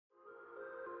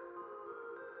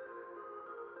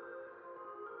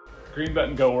Green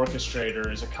Button Go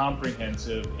Orchestrator is a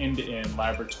comprehensive end-to-end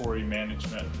laboratory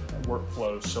management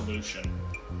workflow solution.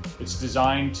 It's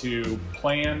designed to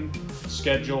plan,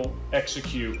 schedule,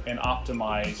 execute, and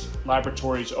optimize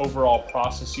laboratories' overall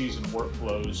processes and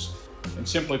workflows. And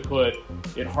simply put,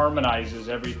 it harmonizes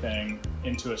everything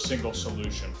into a single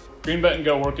solution. Green Button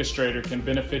Go Orchestrator can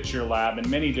benefit your lab in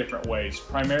many different ways,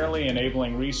 primarily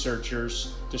enabling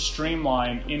researchers to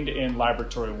streamline end-to-end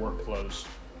laboratory workflows.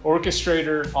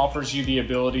 Orchestrator offers you the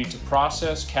ability to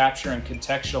process, capture, and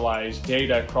contextualize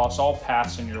data across all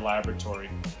paths in your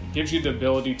laboratory. It gives you the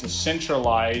ability to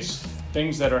centralize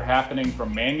things that are happening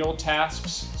from manual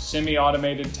tasks,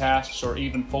 semi-automated tasks, or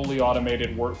even fully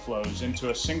automated workflows into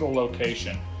a single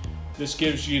location. This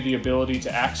gives you the ability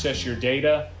to access your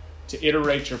data, to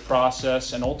iterate your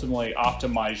process, and ultimately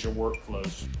optimize your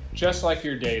workflows. Just like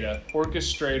your data,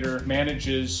 Orchestrator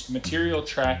manages material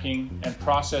tracking and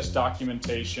process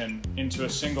documentation into a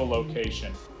single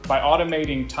location. By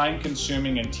automating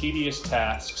time-consuming and tedious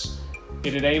tasks,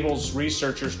 it enables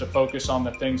researchers to focus on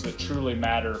the things that truly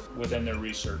matter within their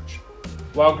research.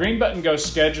 While Green Button Go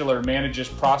Scheduler manages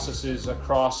processes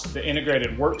across the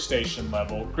integrated workstation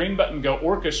level, Green Button Go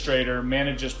Orchestrator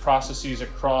manages processes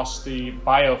across the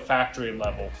biofactory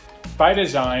level. By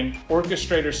design,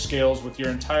 Orchestrator scales with your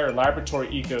entire laboratory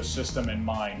ecosystem in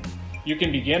mind. You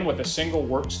can begin with a single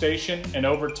workstation, and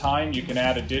over time you can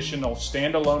add additional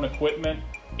standalone equipment,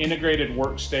 integrated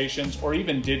workstations, or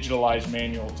even digitalize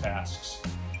manual tasks.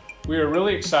 We are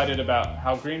really excited about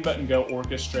how Green Button Go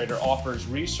Orchestrator offers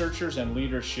researchers and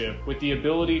leadership with the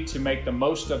ability to make the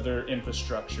most of their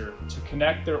infrastructure, to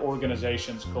connect their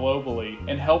organizations globally,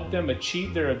 and help them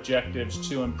achieve their objectives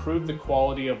to improve the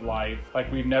quality of life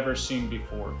like we've never seen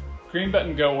before. Green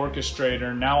Button Go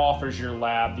Orchestrator now offers your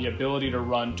lab the ability to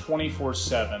run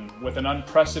 24/7 with an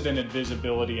unprecedented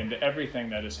visibility into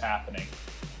everything that is happening.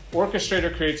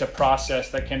 Orchestrator creates a process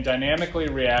that can dynamically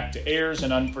react to errors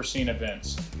and unforeseen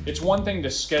events. It's one thing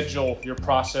to schedule your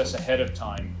process ahead of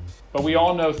time, but we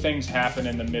all know things happen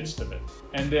in the midst of it.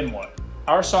 And then what?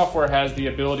 Our software has the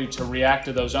ability to react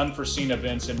to those unforeseen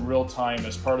events in real time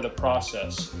as part of the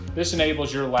process. This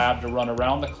enables your lab to run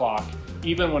around the clock,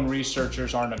 even when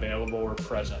researchers aren't available or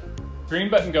present. Green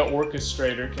Button Go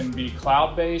Orchestrator can be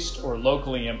cloud-based or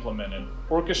locally implemented.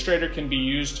 Orchestrator can be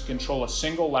used to control a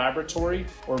single laboratory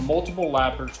or multiple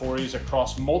laboratories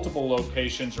across multiple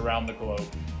locations around the globe.